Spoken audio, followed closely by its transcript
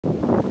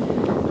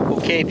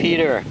Okay,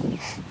 Peter.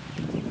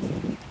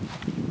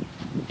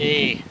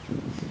 Hey,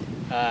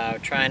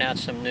 trying out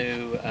some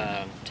new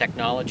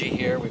technology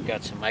here. We've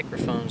got some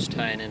microphones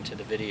tying into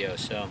the video,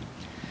 so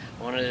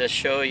I wanted to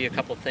show you a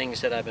couple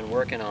things that I've been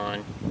working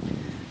on.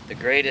 The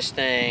greatest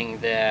thing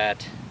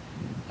that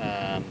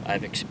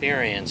I've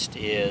experienced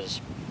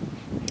is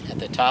at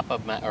the top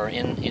of my, or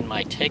in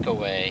my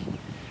takeaway,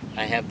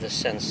 I have the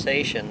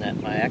sensation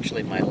that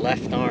my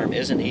left arm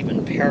isn't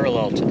even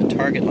parallel to the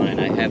target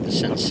line. I have the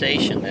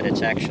sensation that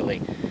it's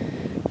actually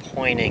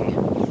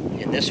pointing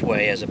in this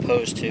way as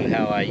opposed to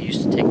how I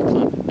used to take the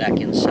club back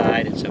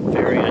inside. It's a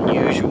very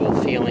unusual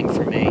feeling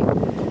for me.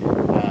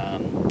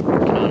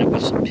 Working on it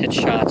with some pitch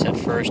shots at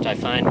first. I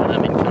find when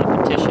I'm in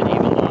competition,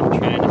 even though I'm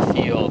trying to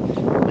feel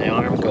my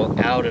arm go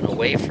out and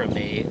away from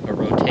me, a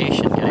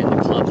rotation getting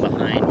the club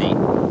behind me,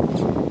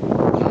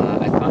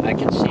 I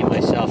can see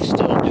myself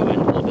still doing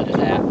a little bit of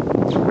that.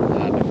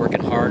 I've been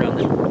working hard on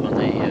the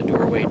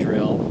doorway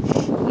drill,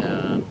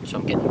 so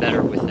I'm getting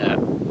better with that.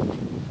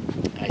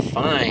 I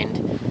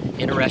find,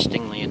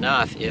 interestingly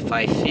enough, if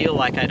I feel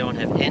like I don't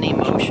have any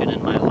motion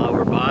in my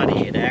lower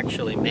body, it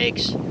actually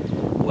makes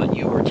what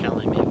you were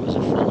telling me was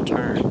a full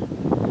turn.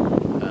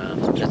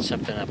 That's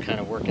something I'm kind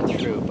of working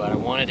through, but I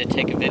wanted to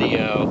take a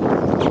video,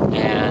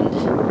 and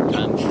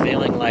I'm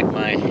feeling like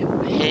my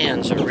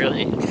hands are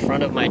really in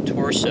front of my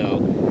torso.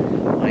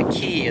 My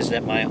key is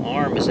that my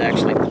arm is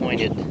actually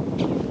pointed.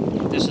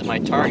 This is my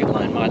target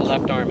line. My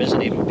left arm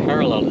isn't even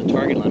parallel to the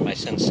target line. My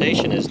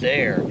sensation is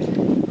there.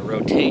 A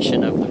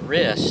rotation of the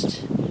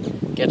wrist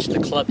gets the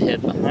club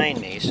head behind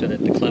me so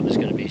that the club is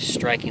going to be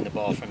striking the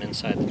ball from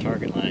inside the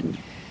target line.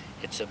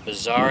 It's a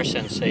bizarre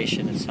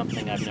sensation. It's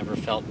something I've never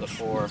felt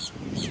before.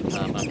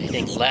 I'm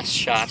hitting less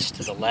shots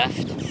to the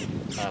left.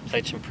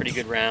 Played some pretty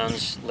good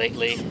rounds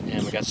lately,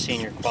 and we got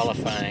senior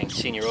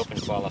open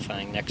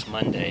qualifying next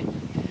Monday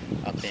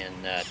up in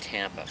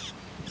Tampa.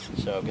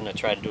 So I'm going to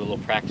try to do a little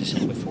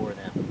practicing before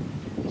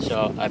then.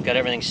 So I've got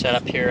everything set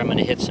up here. I'm going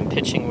to hit some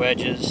pitching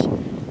wedges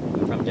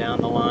from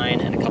down the line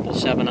and a couple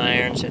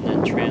 7-irons, and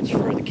then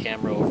transfer the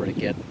camera over to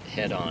get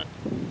head on.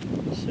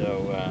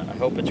 So I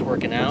hope it's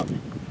working out,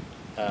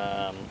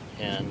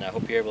 and I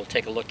hope you're able to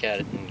take a look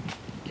at it and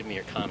give me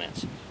your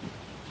comments.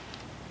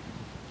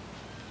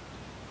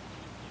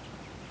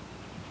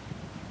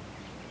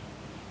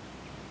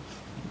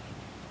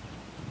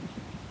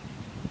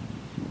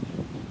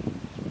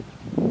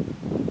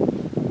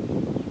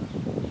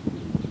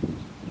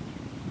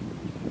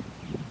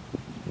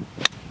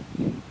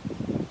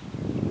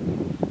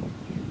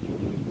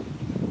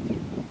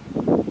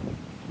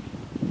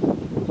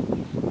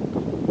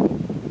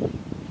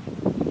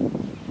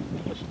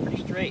 It's pretty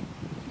straight.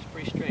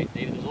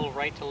 Maybe there's a little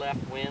right to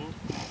left wind,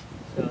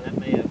 so that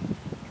may have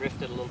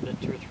drifted a little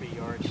bit, 2 or 3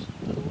 yards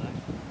to the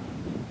left.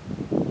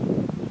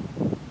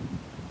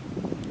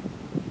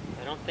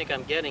 I don't think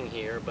I'm getting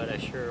here, but I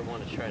sure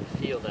want to try to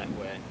feel that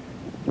way.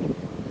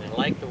 And I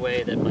like the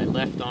way that my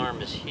left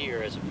arm is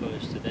here as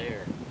opposed to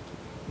there.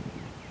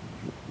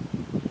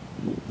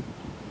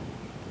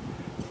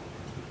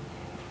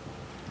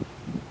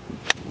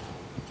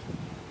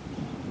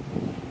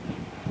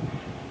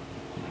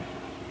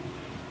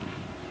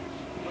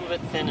 A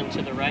bit thin and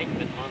to the right,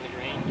 but on the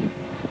green.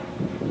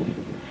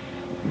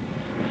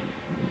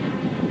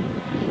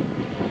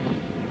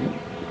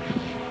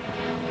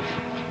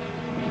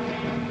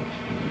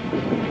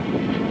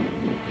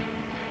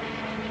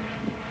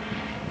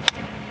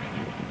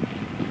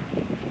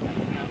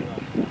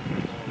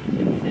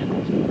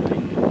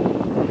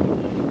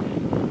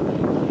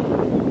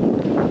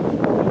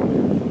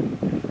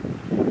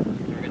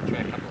 We're going to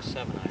try a couple of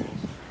 7-irons.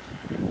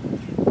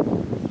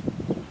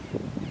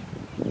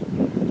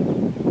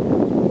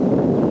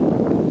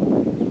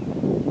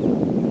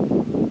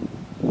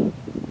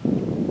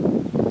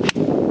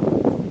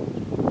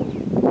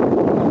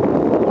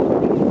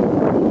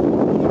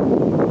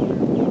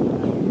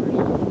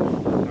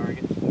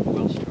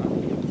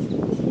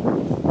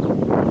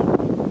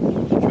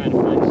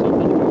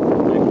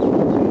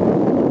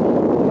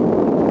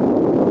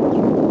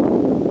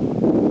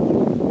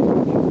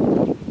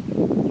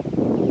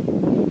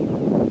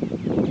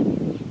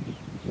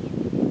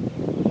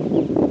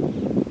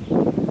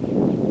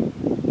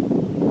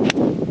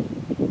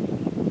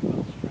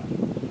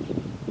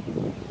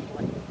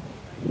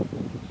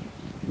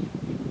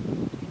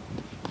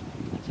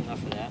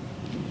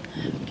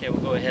 Okay,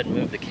 we'll go ahead and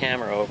move the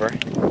camera over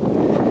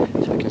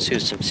so we can see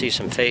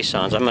some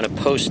face-ons. I'm going to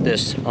post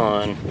this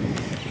on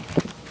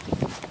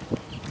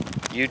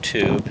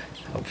YouTube.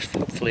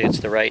 Hopefully it's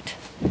the right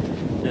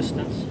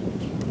distance.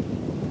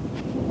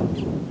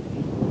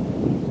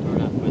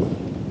 Start off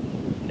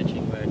with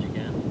pitching wedge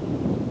again.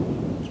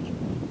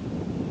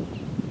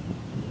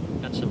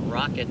 Got some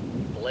Rocket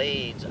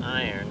Blades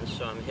irons,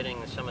 so I'm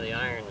hitting some of the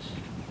irons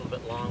a little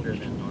bit longer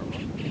than normal.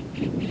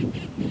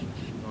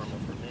 Normal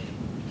for me.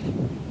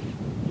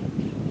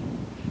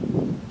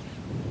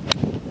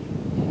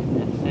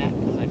 In fact,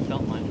 because I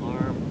felt my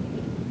arm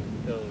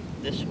go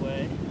this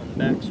way on the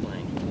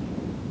backswing.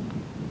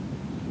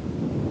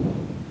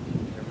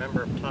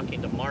 Remember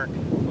talking to Mark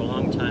for a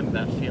long time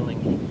about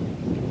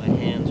feeling my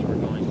hands were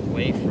going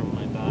away from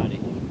my body.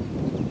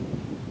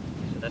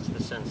 So that's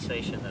the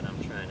sensation that I'm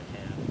trying to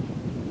have.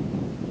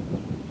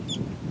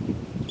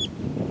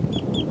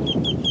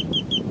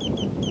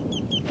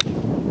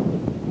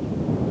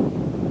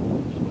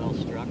 Well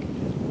struck.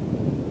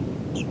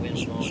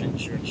 Wind blowing in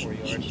 3 or 4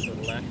 yards to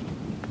the left.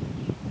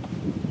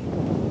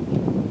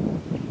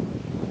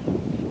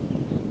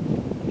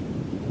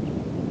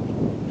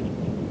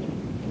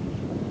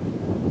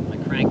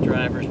 Crank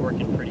driver's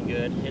working pretty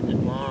good, hitting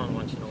it long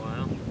once in a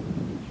while.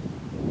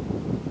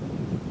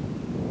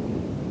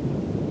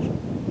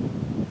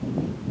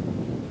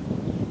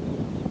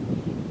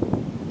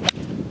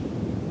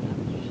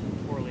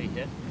 Poorly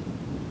hit.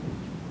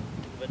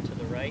 A little bit to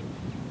the right.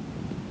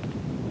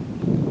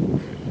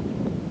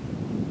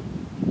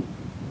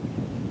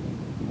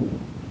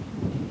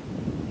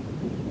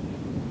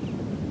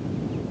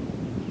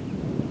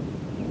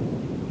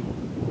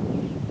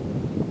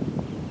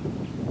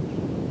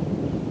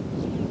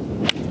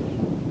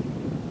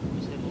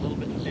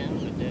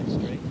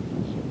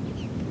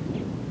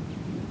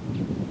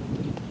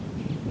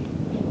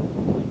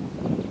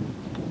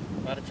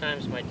 A lot of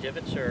times my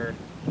divots are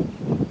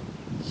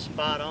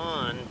spot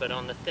on, but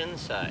on the thin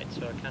side,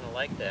 so I kind of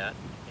like that.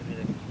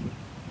 Maybe I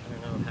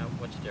don't know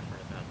what's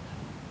different about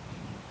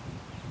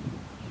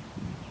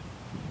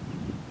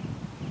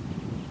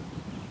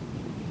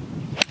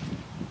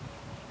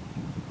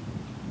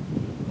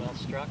that. Well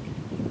struck,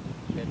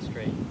 dead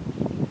straight.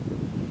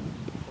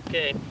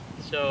 Okay,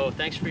 so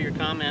thanks for your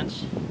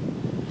comments.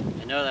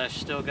 I know that I've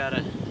still got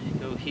to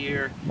go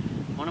here.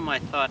 One of my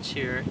thoughts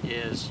here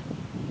is,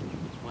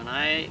 when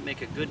I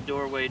make a good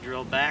doorway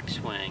drill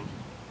backswing,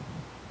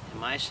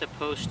 am I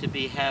supposed to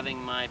be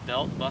having my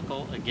belt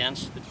buckle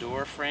against the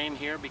door frame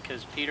here?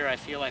 Because, Peter, I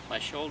feel like my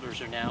shoulders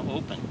are now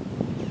open.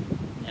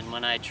 And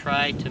when I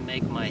try to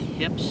make my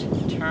hips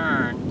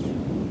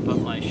turn, but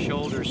my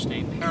shoulders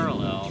stay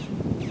parallel,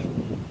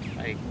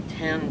 I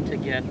tend to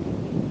get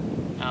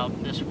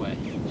out this way.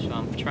 So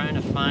I'm trying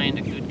to find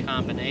a good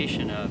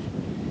combination of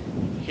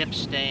hips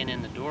staying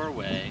in the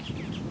doorway,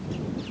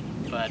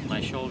 but my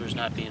shoulders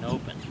not being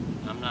open.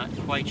 I'm not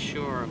quite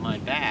sure my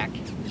back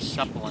is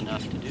supple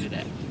enough to do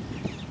that.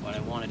 What I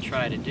want to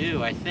try to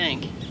do, I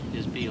think,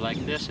 is be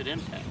like this at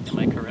impact. Am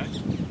I correct?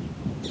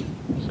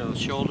 So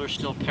shoulders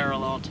still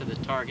parallel to the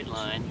target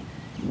line,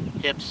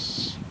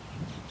 hips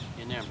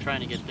in there. I'm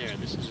trying to get there.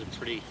 This is a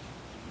pretty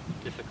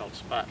difficult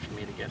spot for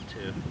me to get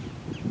to.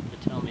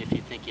 But tell me if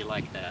you think you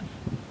like that.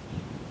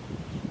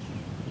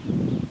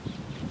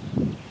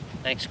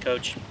 Thanks,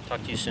 Coach.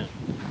 Talk to you soon.